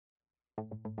For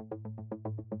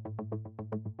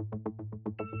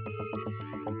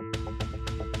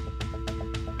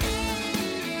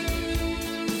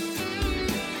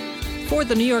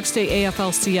the New York State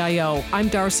AFL-CIO, I'm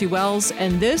Darcy Wells,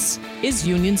 and this is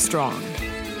Union Strong.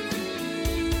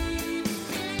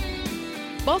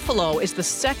 Buffalo is the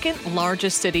second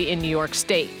largest city in New York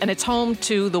State, and it's home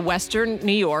to the Western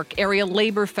New York Area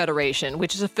Labor Federation,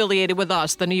 which is affiliated with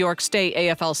us, the New York State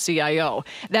AFL-CIO.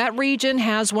 That region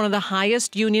has one of the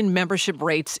highest union membership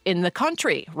rates in the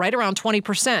country, right around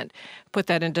 20%. Put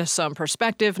that into some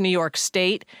perspective, New York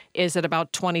State is at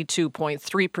about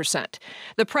 22.3%.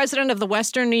 The president of the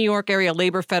Western New York Area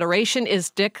Labor Federation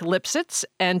is Dick Lipsitz,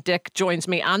 and Dick joins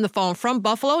me on the phone from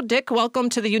Buffalo. Dick, welcome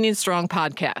to the Union Strong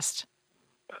podcast.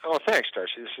 Oh, thanks,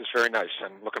 Darcy. This is very nice.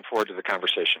 I'm looking forward to the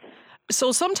conversation.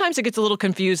 So sometimes it gets a little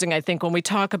confusing, I think, when we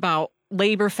talk about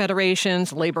labor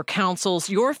federations, labor councils.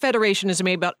 Your federation is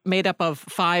made up of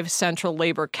 5 central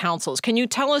labor councils. Can you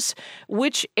tell us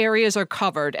which areas are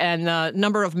covered and the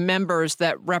number of members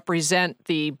that represent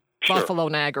the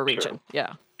Buffalo-Niagara region? Sure.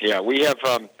 Yeah, we have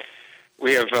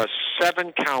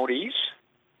 7 counties.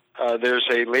 There's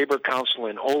a labor council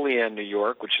in Olean, New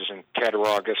York, which is in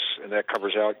Cattaraugus, and that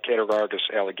covers out Cattaraugus,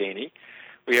 Allegheny.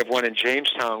 We have one in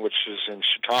Jamestown, which is in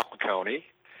Chautauqua County.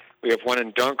 We have one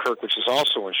in Dunkirk, which is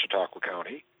also in Chautauqua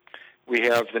County. We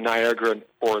have the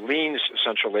Niagara-Orleans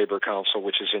Central Labor Council,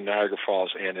 which is in Niagara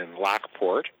Falls and in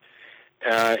Lockport.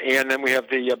 And then we have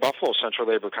the Buffalo Central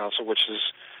Labor Council, which is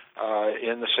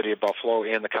in the city of Buffalo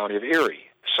and the county of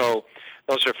Erie. So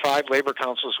those are 5 labor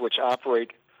councils which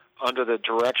operate under the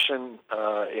direction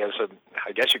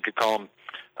I guess you could call them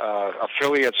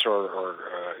affiliates or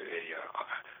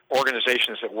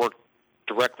organizations that work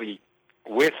directly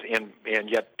with and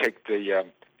yet take the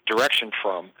direction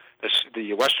from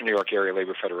the Western New York Area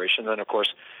Labor Federation. And then, of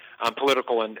course, on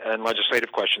political and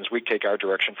legislative questions, we take our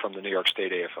direction from the New York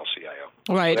State AFL-CIO.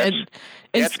 Right. So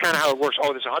that's kind of how it works.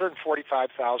 Oh, there's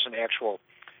 145,000 actual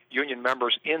union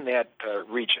members in that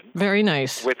region. Very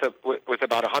nice. With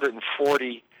about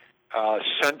 140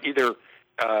 either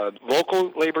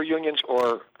local labor unions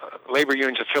or labor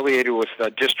unions affiliated with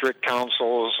district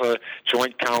councils,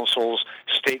 joint councils,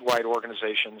 statewide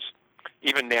organizations,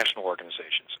 even national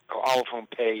organizations, all of whom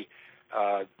pay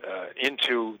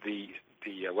into the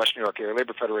Western New York Area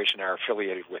Labor Federation and are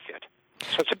affiliated with it.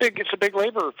 So it's a big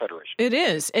labor federation. It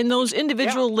is. And those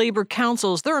individual labor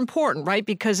councils, they're important, right?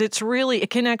 Because it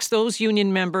connects those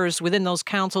union members within those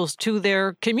councils to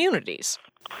their communities.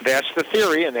 That's the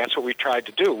theory, and that's what we tried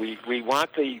to do. We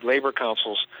want the labor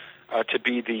councils to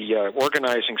be the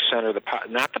organizing center,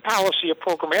 not the policy or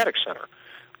programmatic center,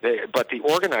 but the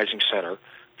organizing center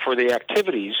for the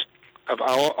activities of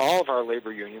all of our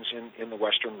labor unions in the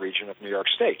western region of New York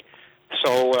State.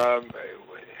 So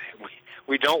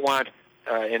we don't want,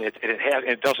 and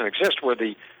it doesn't exist, where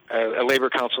a labor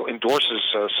council endorses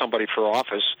somebody for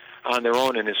office on their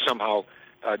own and is somehow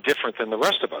different than the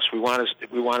rest of us. We want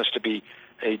us to be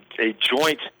a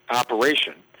joint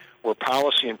operation where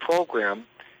policy and program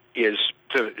is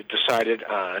decided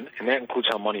on, and that includes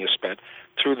how money is spent,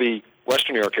 through the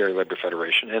Western New York Area Labor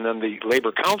Federation, and then the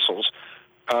labor councils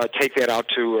take that out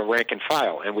to rank and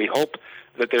file. And we hope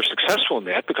that they're successful in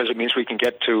that because it means we can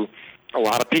get to a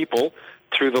lot of people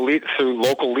through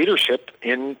local leadership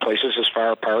in places as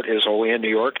far apart as Olean, New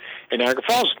York, and Niagara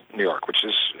Falls, New York, which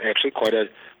is actually quite a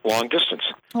long distance.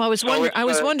 Well, I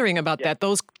was wondering about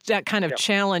that kind of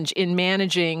challenge in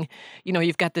managing.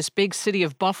 You've got this big city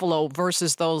of Buffalo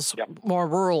versus those more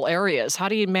rural areas. How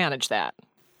do you manage that?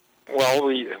 Well,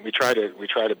 we try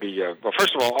to be. Well,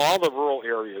 first of all the rural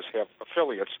areas have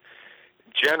affiliates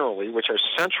generally, which are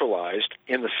centralized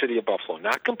in the city of Buffalo,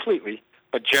 not completely,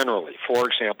 but generally. For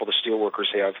example, the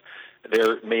steelworkers have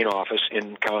their main office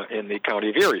in the county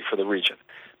of Erie for the region,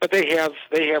 but they have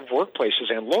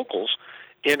workplaces and locals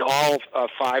in all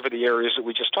 5 of the areas that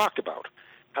we just talked about.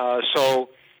 So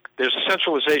there's a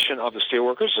centralization of the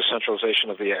steelworkers, the centralization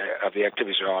of the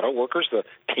activities of auto workers, the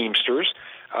Teamsters,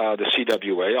 the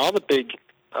CWA, all the big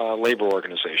labor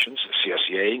organizations,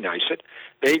 CSEA, NYSET.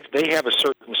 They have a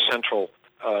certain central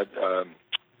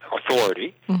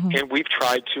authority, and we've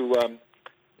tried to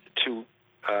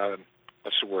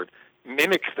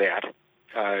mimic that.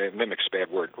 Mimic's a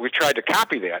bad word. We've tried to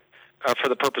copy that for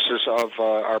the purposes of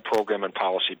our program and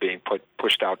policy being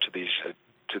pushed out to these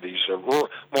more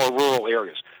rural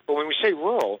areas. But when we say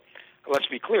rural, let's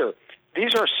be clear,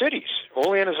 these are cities.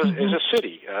 Olean is a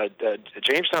city.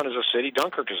 Jamestown is a city.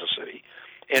 Dunkirk is a city.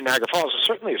 And Niagara Falls is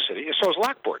certainly a city, and so is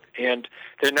Lockport. And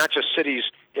they're not just cities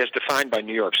as defined by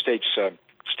New York State's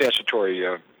statutory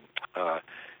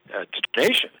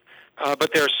designation,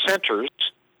 but they're centers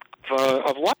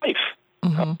life,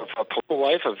 of political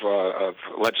life, of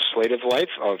legislative life,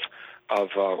 of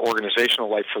organizational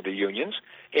life for the unions,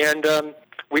 and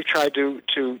we've tried to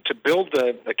build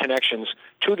the connections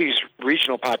to these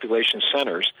regional population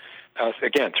centers,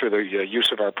 again through the use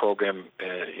of our program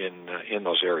in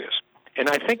those areas. And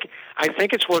I think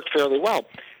it's worked fairly well.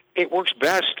 It works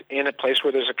best in a place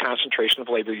where there's a concentration of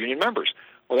labor union members.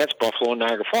 Well, that's Buffalo and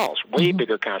Niagara Falls, way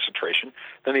bigger concentration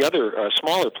than the other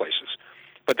smaller places.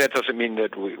 But that doesn't mean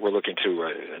that we're looking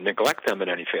to neglect them in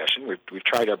any fashion. We've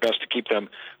tried our best to keep them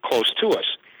close to us.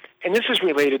 And this is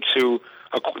related to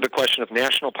the question of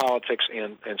national politics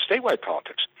and statewide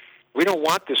politics. We don't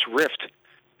want this rift,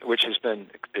 which has been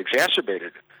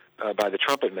exacerbated by the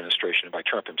Trump administration and by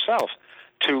Trump himself,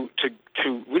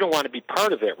 we don't want to be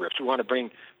part of that rift. We want to bring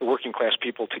the working class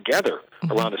people together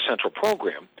around a central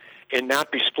program and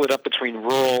not be split up between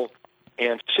rural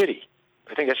and city.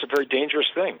 I think that's a very dangerous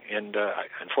thing, and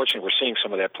unfortunately, we're seeing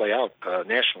some of that play out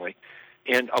nationally,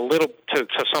 and a little to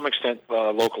some extent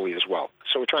locally as well.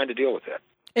 So we're trying to deal with that.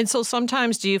 And so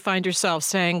sometimes, do you find yourself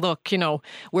saying, "Look,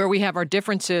 where we have our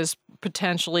differences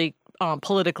potentially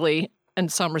politically, in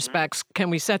some respects, can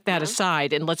we set that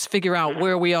aside and let's figure out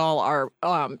where we all are,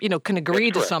 can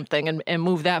agree to something and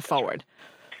move that forward?"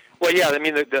 Well, yeah, I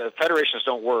mean, the federations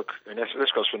don't work, and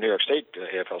this goes for New York State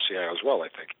AFL-CIO as well, I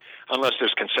think, unless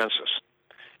there's consensus.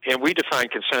 And we define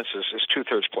consensus as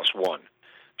 2/3 plus one.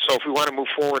 So if we want to move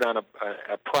forward on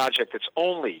a project that's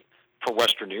only for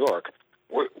Western New York,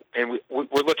 we're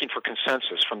looking for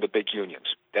consensus from the big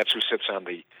unions. That's who sits on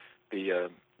the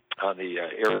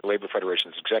Area Labor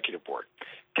Federation's executive board.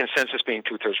 Consensus being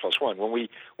 2/3 plus one. When we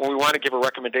want to give a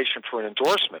recommendation for an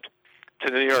endorsement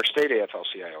to the New York State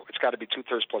AFL-CIO, it's got to be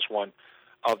 2/3 plus one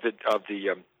of the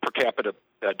per capita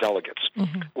delegates.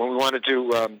 When we want to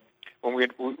do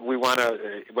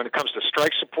when it comes to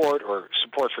strike support or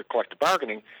support for collective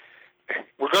bargaining,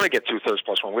 we're going to get 2/3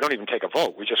 plus one. We don't even take a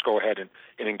vote. We just go ahead and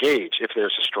engage if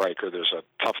there's a strike or there's a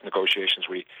tough negotiations.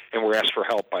 We're asked for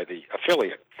help by the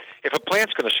affiliate. If a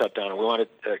plant's going to shut down and we want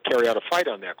to carry out a fight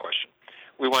on that question,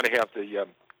 we want to have the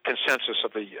consensus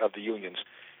of the unions,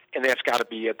 and that's got to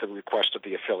be at the request of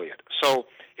the affiliate. So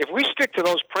if we stick to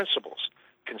those principles,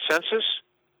 consensus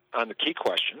on the key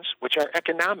questions, which are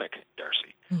economic,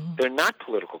 Darcy, they're not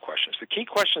political questions. The key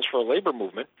questions for a labor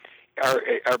movement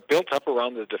are built up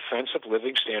around the defense of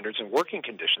living standards and working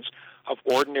conditions of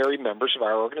ordinary members of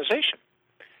our organization.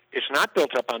 It's not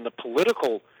built up on the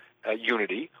political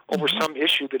unity over some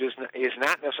issue that is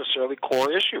not necessarily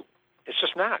core issue. It's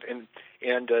just not. And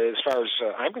as far as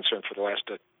I'm concerned, for the last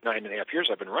 9.5 years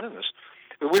I've been running this,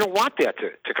 we don't want that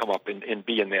to come up and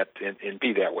be in that and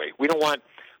be that way. We don't want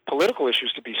political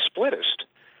issues to be splittist.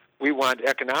 We want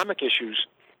economic issues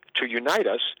to unite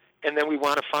us, and then we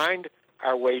want to find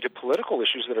our way to political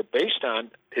issues that are based on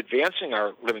advancing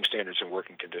our living standards and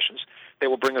working conditions that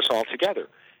will bring us all together.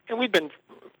 And we've been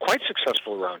quite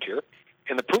successful around here,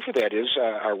 and the proof of that is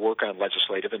our work on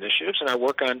legislative initiatives and our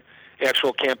work on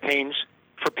actual campaigns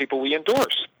for people we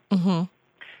endorse. And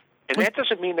that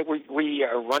doesn't mean that we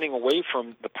are running away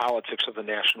from the politics of the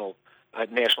national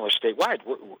or statewide.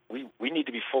 We need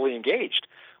to be fully engaged.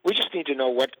 We just need to know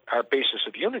what our basis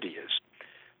of unity is.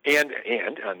 And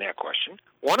on that question,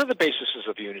 one of the bases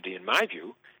of unity, in my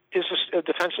view, is a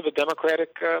defense of a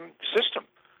democratic system,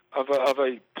 of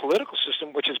a political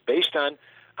system which is based on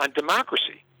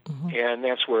democracy. And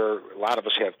that's where a lot of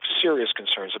us have serious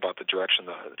concerns about the direction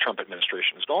the Trump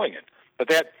administration is going in. But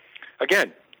that,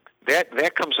 again,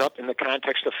 that comes up in the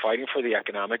context of fighting for the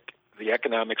economic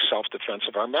self-defense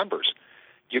of our members.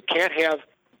 You can't have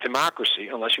democracy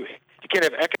unless you can't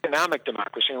have economic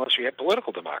democracy unless you have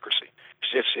political democracy.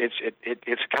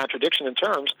 It's a contradiction in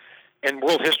terms, and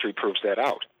world history proves that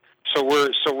out. So we're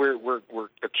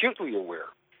acutely aware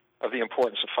of the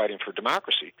importance of fighting for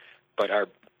democracy, but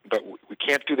we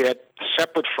can't do that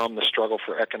separate from the struggle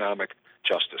for economic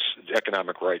justice,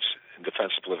 economic rights, and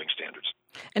defense of living standards.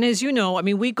 And as you know, I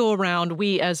mean, we go around,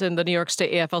 we as in the New York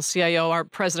State AFL-CIO, our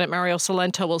president, Mario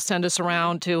Salento, will send us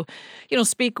around to,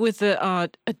 speak with the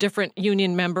different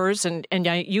union members. And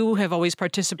you have always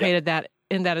participated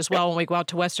in that as well when we go out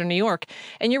to Western New York.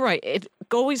 And you're right, it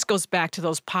always goes back to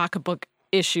those pocketbook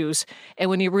issues. And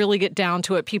when you really get down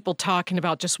to it, people talking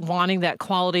about just wanting that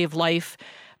quality of life,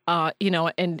 and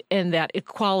that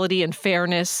equality and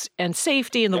fairness and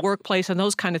safety in the workplace and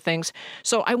those kind of things.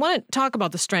 So I want to talk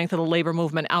about the strength of the labor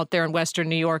movement out there in Western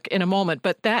New York in a moment.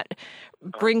 But that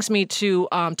brings me to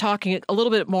talking a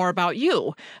little bit more about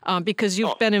you, because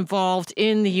you've been involved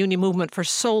in the union movement for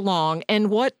so long, and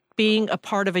what being a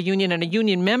part of a union and a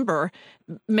union member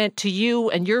meant to you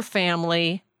and your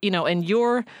family, and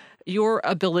your your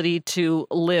ability to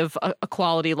live a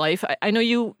quality life. I know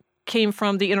you came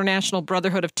from the International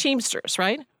Brotherhood of Teamsters,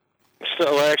 right?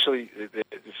 So actually, it's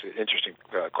an interesting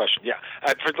question. Yeah,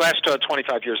 for the last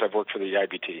 25 years, I've worked for the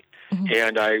IBT,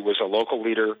 and I was a local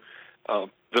leader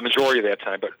the majority of that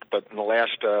time. But in the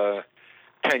last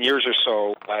 10 years or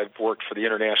so, I've worked for the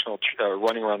International,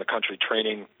 running around the country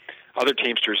training other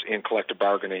Teamsters in collective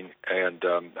bargaining and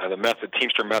the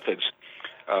Teamster methods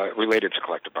related to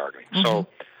collective bargaining. So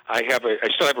I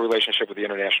still have a relationship with the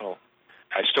International.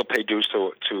 I still pay dues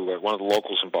to one of the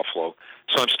locals in Buffalo,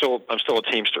 so I'm still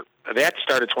a Teamster. That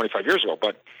started 25 years ago,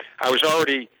 but I was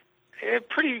already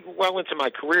pretty well into my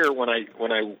career when I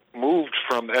moved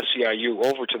from SEIU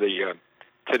over to the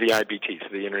IBT, to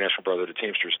the International Brotherhood of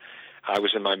Teamsters. I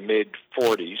was in my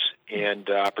mid-40s, and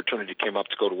opportunity came up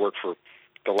to go to work for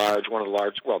the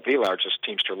largest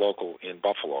Teamster local in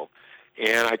Buffalo.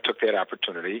 And I took that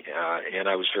opportunity, and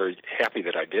I was very happy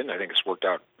that I did. And I think it's worked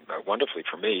out wonderfully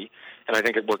for me. And I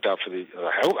think it worked out for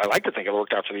I like to think it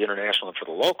worked out for the International and for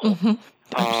the local.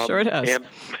 I'm sure it has.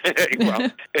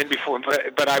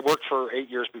 But I worked for 8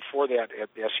 years before that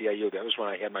at the SEIU. That was when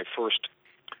I had my first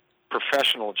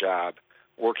professional job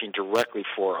working directly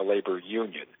for a labor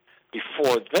union.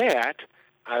 Before that,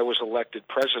 I was elected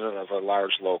president of a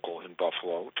large local in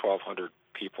Buffalo, 1,200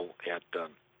 people at the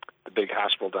big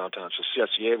hospital downtown. It's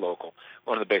a CSEA local,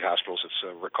 one of the big hospitals. It's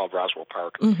called Roswell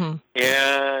Park.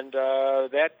 And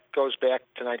that goes back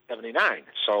to 1979.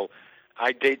 So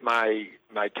I date my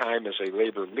time as a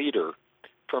labor leader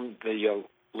from the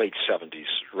late 70s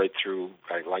right through,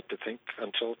 I like to think,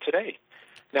 until today.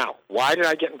 Now, why did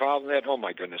I get involved in that? Oh,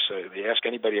 my goodness. They ask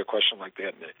anybody a question like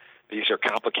that, and these are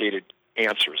complicated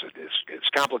answers. It's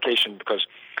complication because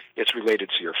it's related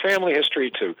to your family history,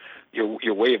 to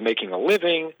your way of making a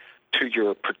living, to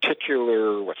your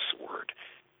particular,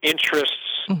 interests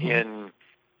in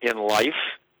life.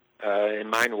 And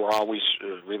mine were always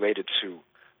related to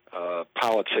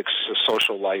politics,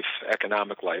 social life,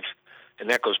 economic life, and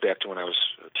that goes back to when I was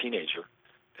a teenager.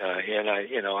 And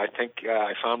I think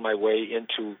I found my way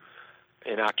into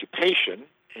an occupation,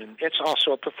 and it's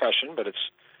also a profession, but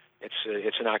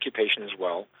it's an occupation as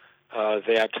well.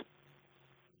 That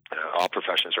all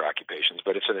professions are occupations,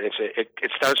 but it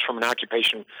starts from an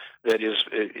occupation that is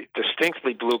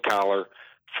distinctly blue collar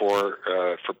for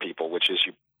people, which is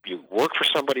you work for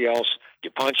somebody else, you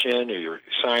punch in, or you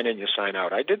sign in, you sign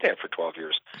out. I did that for 12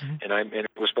 years, and it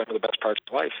was one of the best parts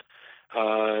of life.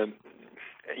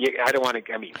 I don't want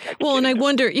to. And I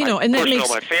wonder, and that makes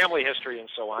my family history and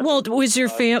so on. Well, was your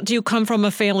do you come from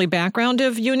a family background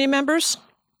of union members?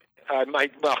 My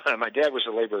dad was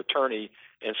a labor attorney,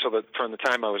 and so from the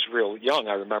time I was real young,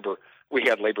 I remember we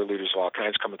had labor leaders of all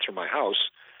kinds coming through my house.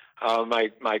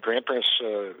 My grandparents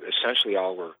essentially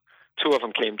two of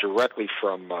them came directly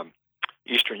from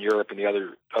Eastern Europe, and the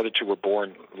other two were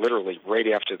born literally right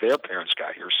after their parents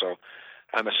got here. So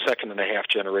I'm a second and a half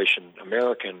generation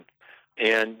American.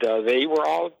 And they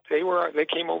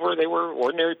came over. They were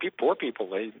ordinary people, poor people.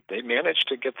 They managed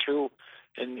to get through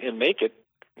and make it,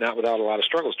 not without a lot of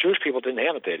struggles. Jewish people didn't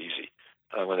have it that easy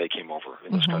when they came over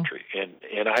in this country.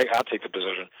 And I'll take the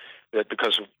position that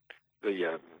because of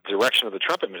the direction of the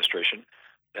Trump administration,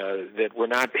 that we're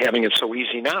not having it so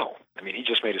easy now. I mean, he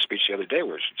just made a speech the other day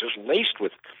where it's just laced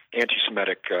with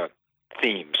anti-Semitic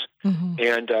themes.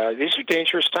 And these are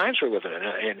dangerous times we're living in.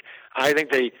 And I think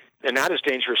they're not as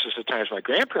dangerous as the times my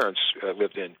grandparents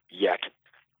lived in yet.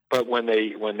 But when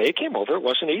they came over, it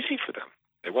wasn't easy for them.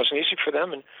 It wasn't easy for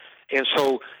them. And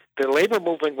so the labor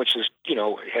movement, which is,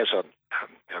 has a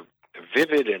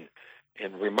vivid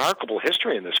and remarkable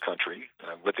history in this country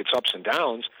with its ups and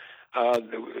downs,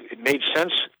 it made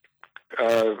sense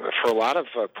for a lot of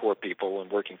poor people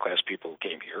and working class people who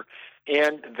came here.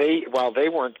 And while they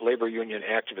weren't labor union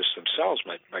activists themselves,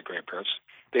 my grandparents,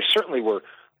 they certainly were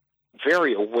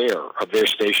very aware of their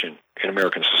station in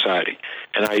American society.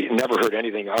 And I never heard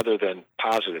anything other than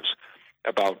positives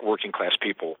about working class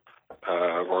people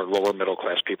or lower middle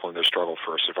class people in their struggle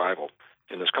for survival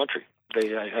in this country.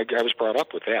 I was brought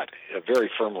up with that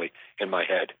very firmly in my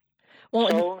head.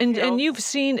 Well, so, you've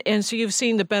seen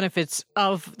the benefits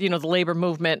of the labor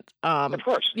movement, of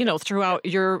course, throughout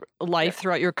your life,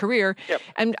 throughout your career. Yep.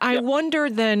 And I wonder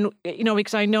then,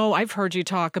 because I know I've heard you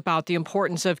talk about the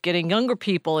importance of getting younger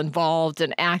people involved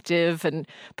and active and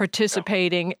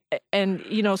participating, and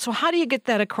so how do you get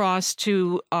that across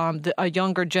to a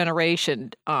younger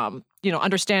generation?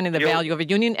 Understanding the value of a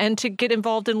union and to get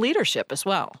involved in leadership as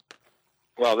well.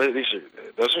 Well, those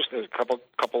are a couple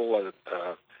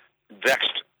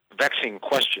vexing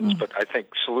questions, but I think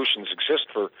solutions exist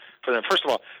for them. First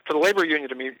of all, for the labor union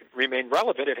to remain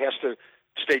relevant, it has to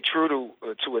stay true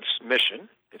to its mission,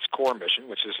 its core mission,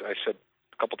 which is, I said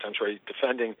a couple times already,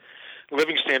 defending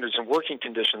living standards and working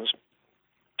conditions,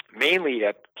 mainly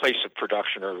at place of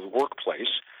production or the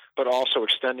workplace, but also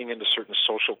extending into certain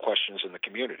social questions in the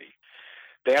community.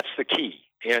 That's the key.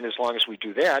 And as long as we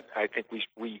do that, I think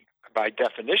we by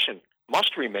definition,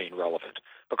 must remain relevant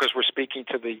because we're speaking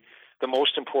to the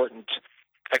most important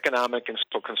economic and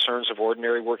social concerns of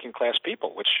ordinary working class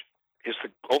people, which is the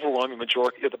overwhelming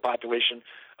majority of the population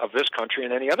of this country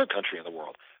and any other country in the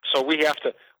world. So we have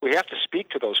to speak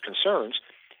to those concerns,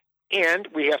 and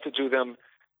we have to do them.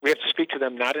 We have to speak to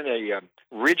them not in a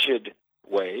rigid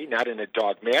way, not in a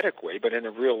dogmatic way, but in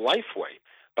a real life way,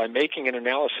 by making an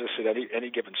analysis at any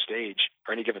given stage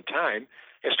or any given time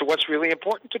as to what's really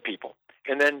important to people,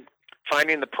 and then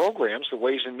finding the programs, the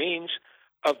ways and means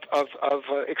of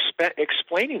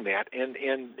explaining that and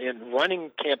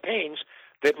running campaigns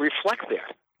that reflect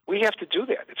that. We have to do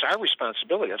that. It's our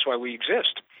responsibility. That's why we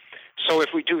exist. So if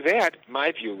we do that,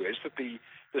 my view is that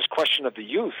this question of the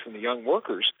youth and the young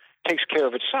workers takes care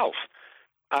of itself.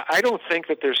 I don't think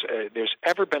that there's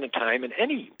ever been a time in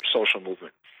any social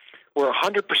movement where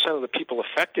 100% of the people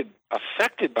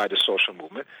affected by the social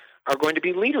movement are going to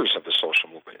be leaders of the social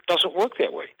movement. It doesn't work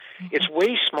that way. Mm-hmm. It's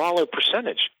way smaller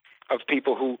percentage of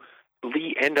people who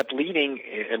end up leading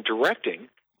and directing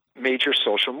major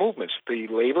social movements. The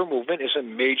labor movement is a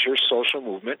major social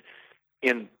movement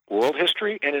in world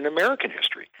history and in American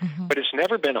history. Mm-hmm. But it's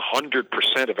never been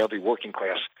 100% of every working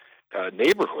class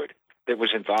neighborhood that was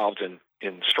involved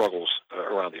in struggles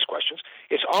around these questions.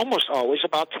 It's almost always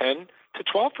about 10 to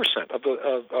 12% of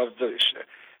the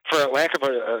for lack of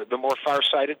the more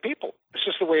far-sighted people. It's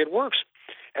just the way it works.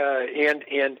 And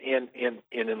in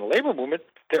the labor movement,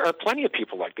 there are plenty of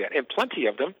people like that, and plenty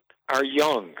of them are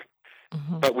young.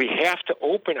 Mm-hmm. But we have to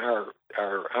open our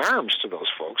arms to those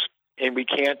folks, and we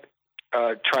can't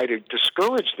try to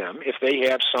discourage them if they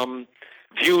have some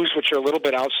views which are a little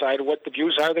bit outside of what the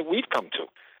views are that we've come to.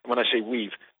 And when I say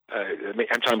we've,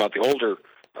 I'm talking about the older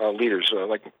leaders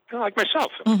like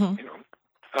myself. Mm-hmm.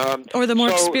 Or the more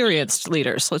experienced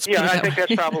leaders. Let's put it that I think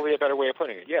that's probably a better way of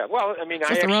putting it. Yeah. Well, I mean,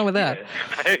 nothing wrong with that.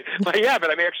 But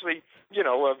I'm actually,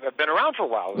 I've been around for a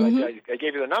while. Mm-hmm. I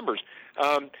gave you the numbers.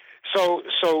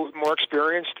 So more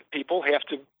experienced people have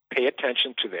to pay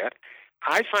attention to that.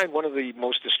 I find one of the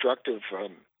most destructive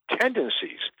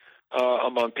tendencies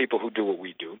among people who do what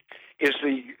we do is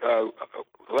the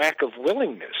lack of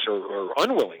willingness or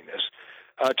unwillingness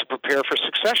to prepare for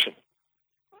succession.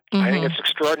 Mm-hmm. I think it's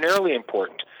extraordinarily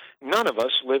important. None of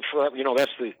us live forever.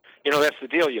 That's the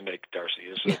deal you make, Darcy.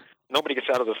 Is nobody gets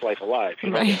out of this life alive.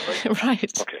 Right.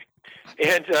 Right. Okay.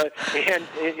 And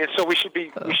so we should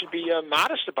be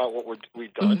modest about what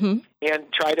we've done, mm-hmm. and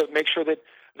try to make sure that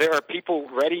there are people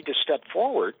ready to step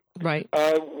forward, right,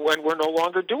 when we're no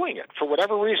longer doing it for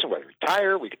whatever reason, whether we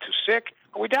retire, we get too sick,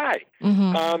 or we die.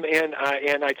 Mm-hmm.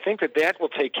 And I think that will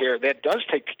take care. That does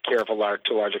take care of to a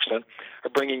large extent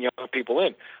of bringing young people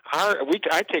in.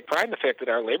 I take pride in the fact that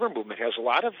our labor movement has a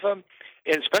lot of, and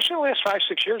especially in the last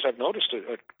 5-6 years, I've noticed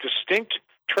a distinct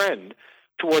trend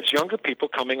towards younger people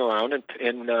coming around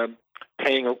and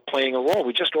playing a role.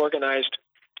 We just organized.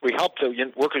 We helped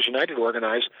Workers United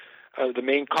organize the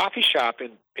main coffee shop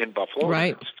in Buffalo.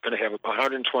 Right. It's going to have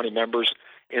 120 members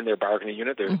in their bargaining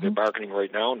unit. They're bargaining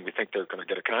right now, and we think they're going to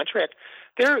get a contract.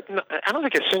 I don't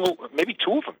think maybe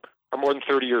 2 of them are more than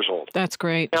 30 years old. That's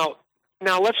great.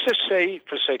 Now let's just say,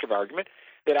 for the sake of argument,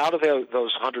 that out of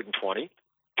those 120,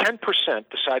 10%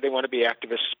 decide they want to be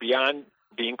activists beyond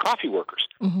being coffee workers.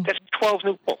 Mm-hmm. That's 12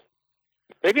 new people.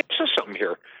 Maybe it says something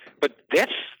here, but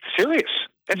that's serious.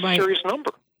 That's a serious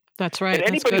number. That's right. And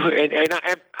anybody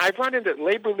I've run into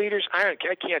labor leaders. I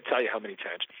can't tell you how many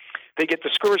times they get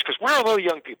discouraged because where are all the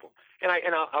young people? And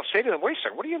I'll say to them, wait a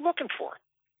second, what are you looking for?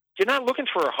 You're not looking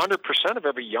for 100% of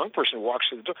every young person who walks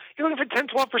through the door. You're looking for 10,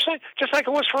 12%, just like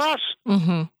it was for us.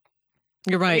 Mm-hmm.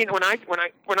 You're right. I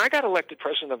mean, when I got elected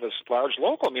president of this large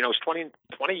local, I was 20.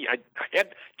 I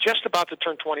had just about to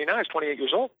turn 29. I was 28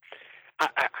 years old.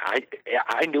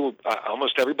 I knew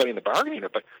almost everybody in the bargaining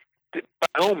unit, but by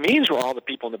no means were all the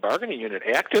people in the bargaining unit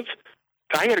active.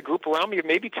 I had a group around me of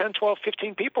maybe 10, 12,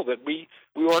 15 people that we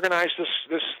organized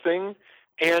this thing,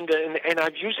 and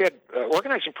I've used that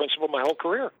organizing principle my whole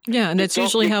career. Yeah, and it's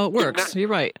usually how it works. You're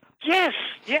right. Yes.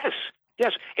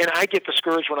 And I get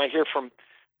discouraged when I hear from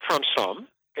some,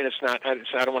 and it's not. I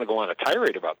don't want to go on a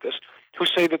tirade about this, who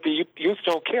say that the youth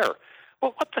don't care.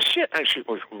 Well, what the shit? I'm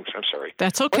sorry.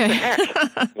 That's okay.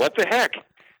 What the heck?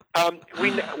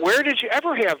 Where did you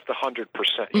ever have the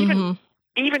 100%?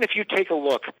 Even if you take a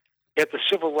look at the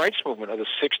civil rights movement of the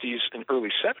 60s and early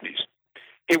 70s,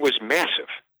 it was massive.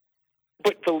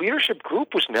 but the leadership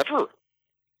group was never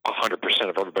 100%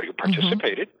 of everybody who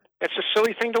participated. That's a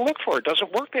silly thing to look for. It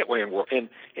doesn't work that way in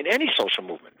any social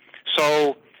movement.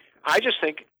 So I just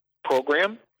think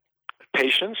program,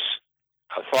 patience,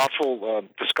 thoughtful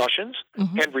discussions,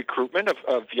 and recruitment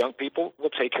of young people will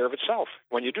take care of itself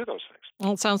when you do those things.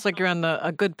 Well, it sounds like you're on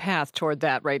a good path toward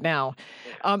that right now.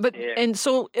 And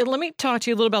so let me talk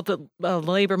to you a little about the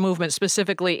labor movement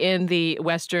specifically in the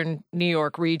Western New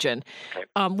York region. Okay.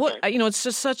 It's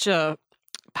just such a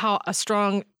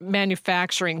strong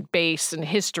manufacturing base and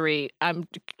history. I'm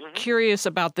curious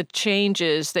about the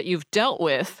changes that you've dealt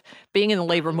with being in the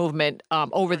labor movement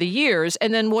over the years,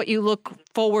 and then what you look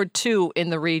forward to in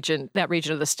that region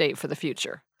of the state for the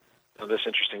future. Oh, that's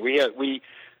interesting. We at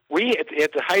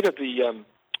the height of the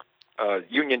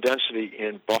union density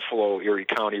in Buffalo, Erie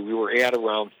County, we were at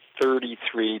around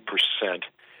 33%,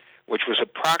 which was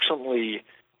approximately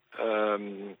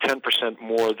 10%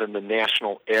 more than the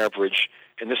national average,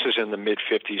 and this is in the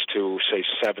mid-50s to, say,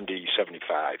 70,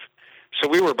 75. So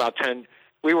we were about 10.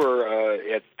 We were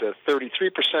at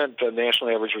 33%. The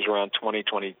national average was around 20,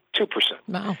 22%.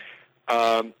 Wow.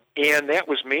 And that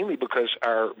was mainly because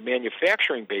our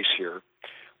manufacturing base here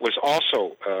was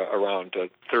also around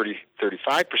 30,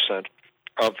 35%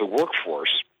 of the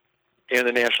workforce, and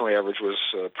the national average was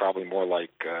probably more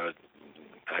like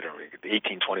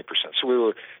 18, 20%. So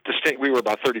we were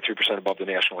about 33% above the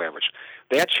national average.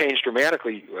 That changed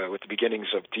dramatically with the beginnings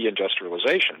of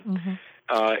deindustrialization,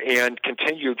 and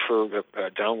continued for a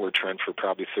downward trend for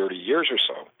probably 30 years or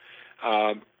so.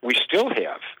 We still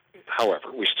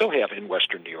have in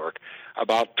Western New York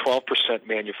about 12%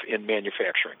 in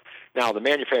manufacturing. Now, the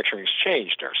manufacturing has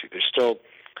changed, Darcy. There's still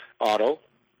auto.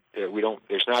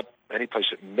 There's not any place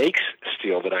that makes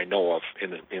steel that I know of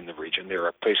in the region. There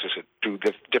are places that do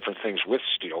different things with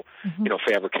steel,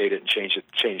 fabricate it and change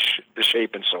the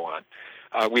shape and so on.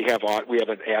 We have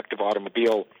an active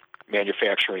automobile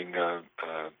manufacturing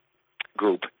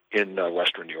group in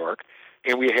Western New York,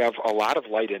 and we have a lot of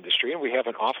light industry, and we have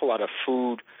an awful lot of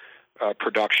food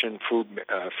production, food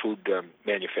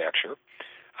manufacture,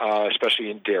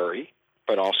 especially in dairy,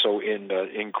 but also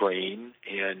in grain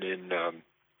and in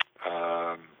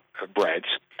breads,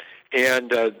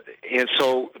 and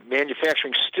so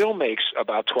manufacturing still makes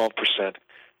about 12%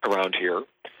 around here,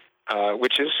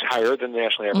 which is higher than the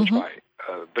national average by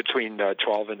between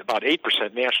 12 and about 8%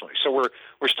 nationally. So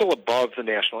we're still above the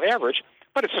national average,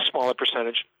 but it's a smaller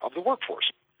percentage of the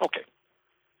workforce. Okay.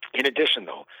 In addition,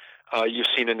 though, you've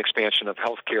seen an expansion of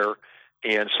healthcare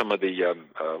and some of the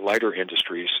lighter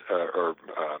industries or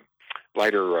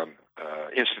lighter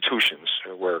institutions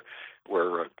where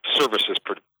services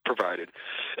provided.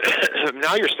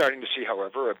 Now you're starting to see,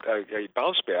 however, a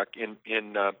bounce back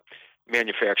in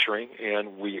manufacturing,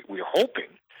 and we're hoping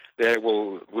that it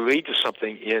will lead to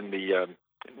something in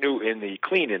the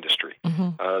clean industry,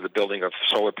 the building of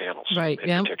solar panels, in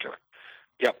particular.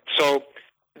 Yeah. So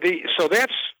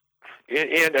that's,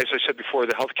 and as I said before,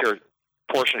 the healthcare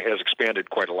portion has expanded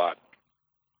quite a lot.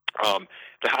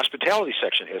 The hospitality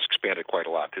section has expanded quite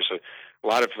a lot. There's a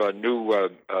lot of new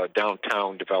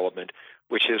downtown development,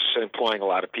 which is employing a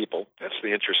lot of people. That's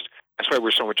the interest. That's why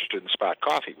we're so interested in Spot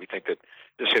Coffee. We think that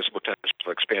this has potential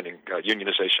for expanding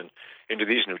unionization into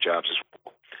these new jobs as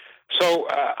well. So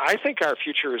I think our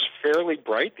future is fairly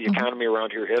bright. The economy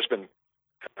around here has been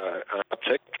on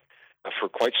uptick for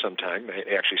quite some time. It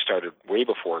actually started way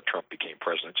before Trump became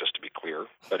president, just to be clear.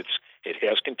 But it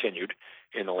has continued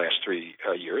in the last 3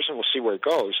 years, and we'll see where it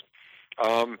goes.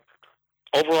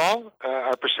 Overall,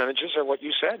 our percentages are what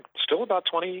you said, still about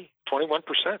 20, 21%.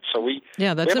 So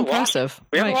that's impressive.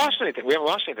 We haven't lost anything. We haven't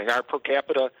lost anything. Our per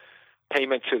capita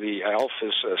payment to the ELF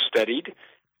is steadied.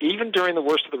 Even during the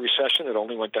worst of the recession, it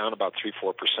only went down about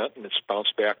 3-4%, and it's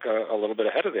bounced back a little bit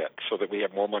ahead of that, so that we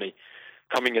have more money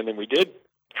coming in than we did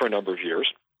for a number of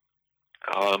years.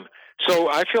 So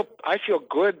I feel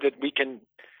good that we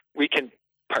can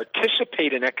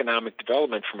participate in economic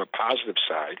development from a positive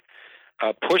side,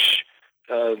 push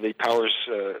the powers,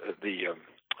 the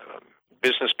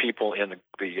business people and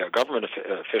the government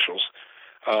officials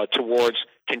towards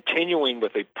continuing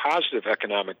with a positive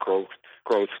economic growth,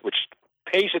 which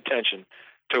pays attention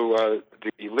to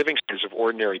the living standards of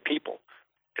ordinary people.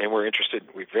 And we're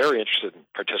very interested in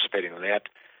participating in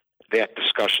that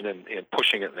discussion and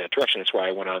pushing it in that direction. That's why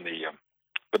I went on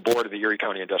the board of the Erie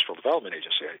County Industrial Development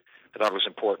Agency. I thought it was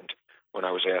important when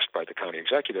I was asked by the county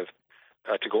executive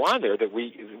to go on there, that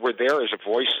we're there as a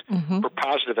voice for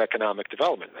positive economic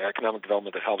development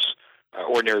that helps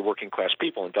ordinary working class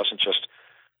people and doesn't just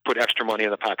put extra money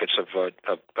in the pockets of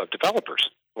developers,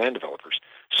 land developers.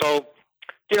 So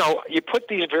you put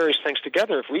these various things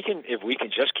together. If we can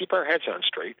just keep our heads on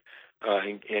straight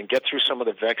and get through some of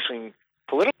the vexing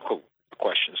political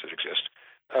questions that exist,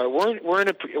 we're in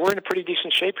a pretty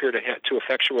decent shape here to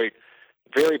effectuate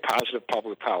very positive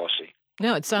public policy.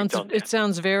 No, it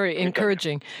sounds very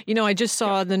encouraging. I just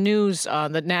saw the news,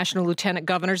 the National Lieutenant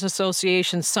Governors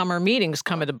Association summer meetings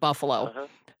coming to Buffalo. Uh-huh.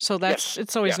 So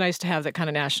it's always nice to have that kind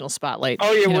of national spotlight.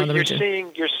 Oh yeah,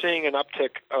 you're seeing an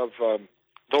uptick of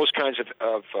those kinds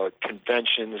of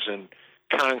conventions and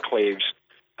conclaves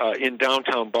in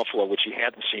downtown Buffalo, which you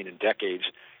hadn't seen in decades,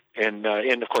 and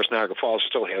of course Niagara Falls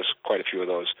still has quite a few of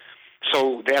those.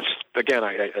 So that's, again,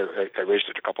 I raised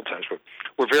it a couple times, but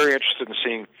we're very interested in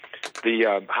seeing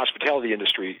the hospitality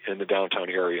industry in the downtown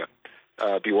area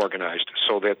be organized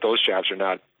so that those jobs are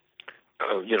not,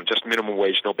 just minimum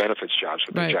wage, no benefits jobs,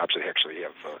 but they're jobs that actually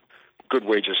have good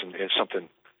wages and something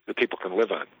that people can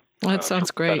live on. Well, that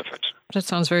sounds great. Benefits. That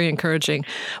sounds very encouraging.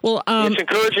 Well, it's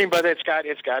encouraging, but it's got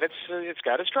its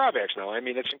drawbacks now. I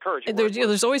mean, it's encouraging.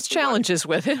 There's always challenges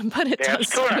with it, but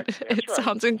it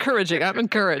sounds encouraging. I'm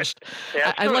encouraged.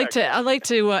 I like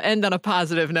to end on a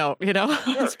positive note.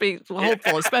 Let's be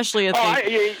hopeful, especially at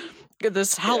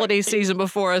this holiday season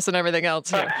before us and everything else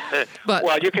here. But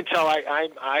well, you can tell I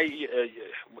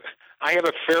have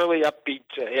a fairly upbeat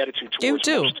attitude towards you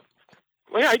too. Most.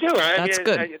 Well, yeah, I do. That's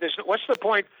good. What's the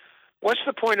point? What's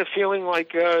the point of feeling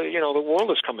like the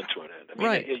world is coming to an end? I mean,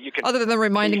 right. Other than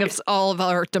reminding us all of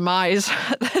our demise,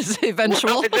 that's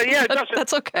eventual. Well,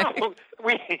 that's okay. No,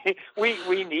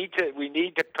 we need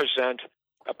to present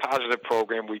a positive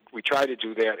program. We try to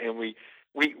do that, and we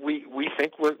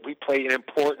think we play an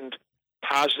important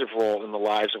positive role in the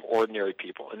lives of ordinary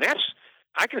people, and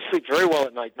I can sleep very well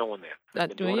at night knowing that. I've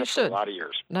been doing it for a lot of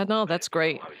years. No, that's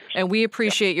great. And we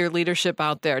appreciate your leadership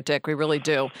out there, Dick. We really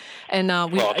do. And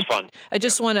it's fun. I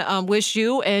just want to wish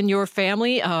you and your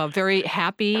family a very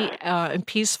happy and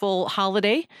peaceful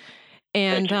holiday.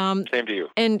 And same to you.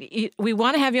 And we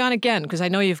want to have you on again because I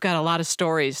know you've got a lot of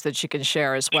stories that you can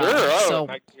share as well. Sure. So,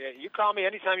 you call me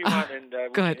anytime you want, and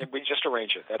we just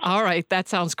arrange it. All right. That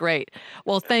sounds great.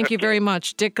 Well, thank you very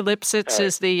much. Dick Lipsitz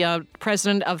is the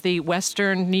president of the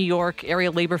Western New York Area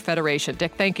Labor Federation.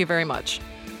 Dick, thank you very much.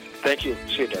 Thank you.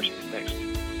 See you, Darcy. Thanks.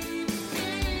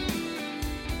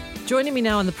 Joining me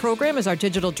now on the program is our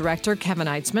digital director, Kevin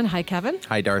Eitzman. Hi, Kevin.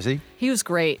 Hi, Darcy. He was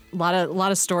great. A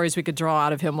lot of stories we could draw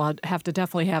out of him. We'll have to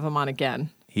definitely have him on again.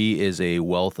 He is a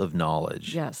wealth of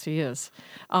knowledge. Yes, he is.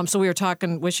 So we were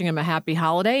wishing him a happy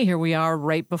holiday. Here we are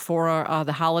right before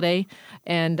the holiday.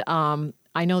 And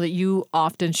I know that you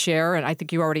often share, and I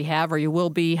think you already have, or you will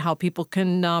be, how people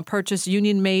can purchase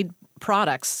union-made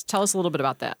products. Tell us a little bit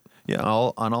about that. Yeah,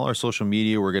 on all our social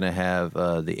media, we're going to have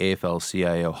the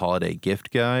AFL-CIO Holiday Gift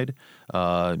Guide.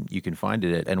 You can find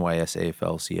it at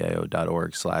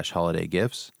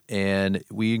nysaflcio.org/holidaygifts. And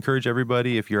we encourage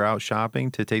everybody, if you're out shopping,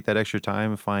 to take that extra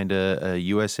time and find a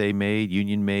USA-made,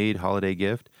 union-made holiday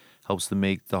gift. Helps to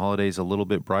make the holidays a little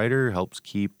bit brighter, helps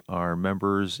keep our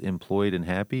members employed and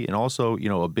happy. And also,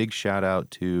 a big shout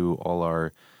out to all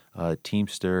our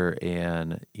Teamster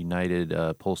and United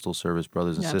Postal Service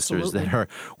brothers and sisters that are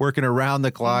working around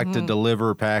the clock to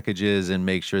deliver packages and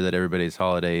make sure that everybody's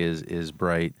holiday is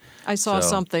bright. I saw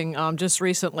something just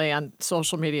recently on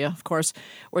social media, of course,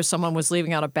 where someone was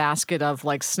leaving out a basket of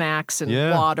like snacks and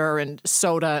water and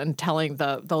soda and telling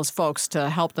those folks to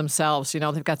help themselves.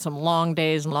 They've got some long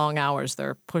days and long hours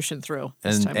they're pushing through.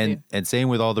 And same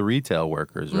with all the retail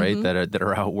workers, right? That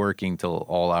are out working till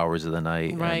all hours of the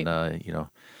night. Right.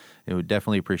 And we would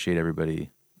definitely appreciate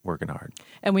everybody working hard.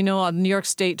 And we know the New York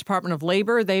State Department of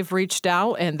Labor, they've reached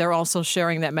out, and they're also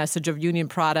sharing that message of union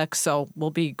products. So we'll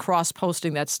be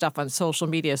cross-posting that stuff on social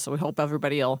media. So we hope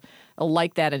everybody will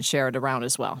like that and share it around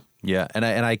as well. Yeah, and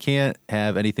I can't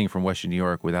have anything from Western New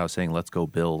York without saying, let's go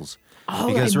Bills. Oh,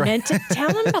 because I meant to tell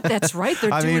them about that's right.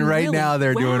 They're doing right really now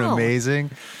they're well. doing amazing.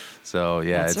 So,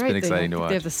 yeah, That's it's right. been exciting to watch.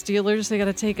 They have the Steelers they got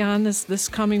to take on this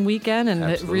coming weekend,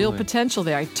 and real potential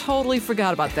there. I totally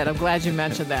forgot about that. I'm glad you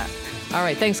mentioned that. All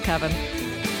right. Thanks, Kevin.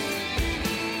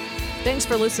 Thanks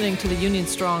for listening to the Union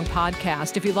Strong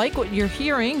podcast. If you like what you're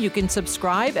hearing, you can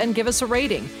subscribe and give us a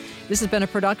rating. This has been a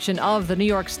production of the New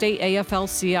York State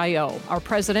AFL-CIO. Our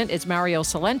president is Mario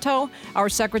Salento. Our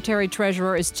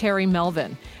secretary-treasurer is Terry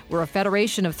Melvin. We're a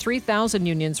federation of 3,000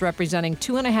 unions representing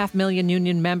 2.5 million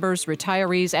union members,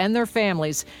 retirees, and their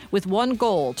families, with one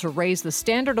goal: to raise the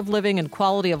standard of living and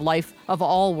quality of life of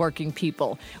all working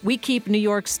people. We keep New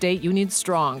York State union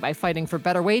strong by fighting for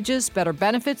better wages, better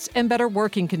benefits, and better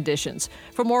working conditions.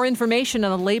 For more information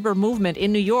on the labor movement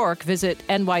in New York, visit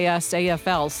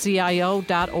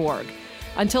nysaflcio.org.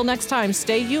 Until next time,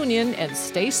 stay union and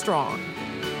stay strong.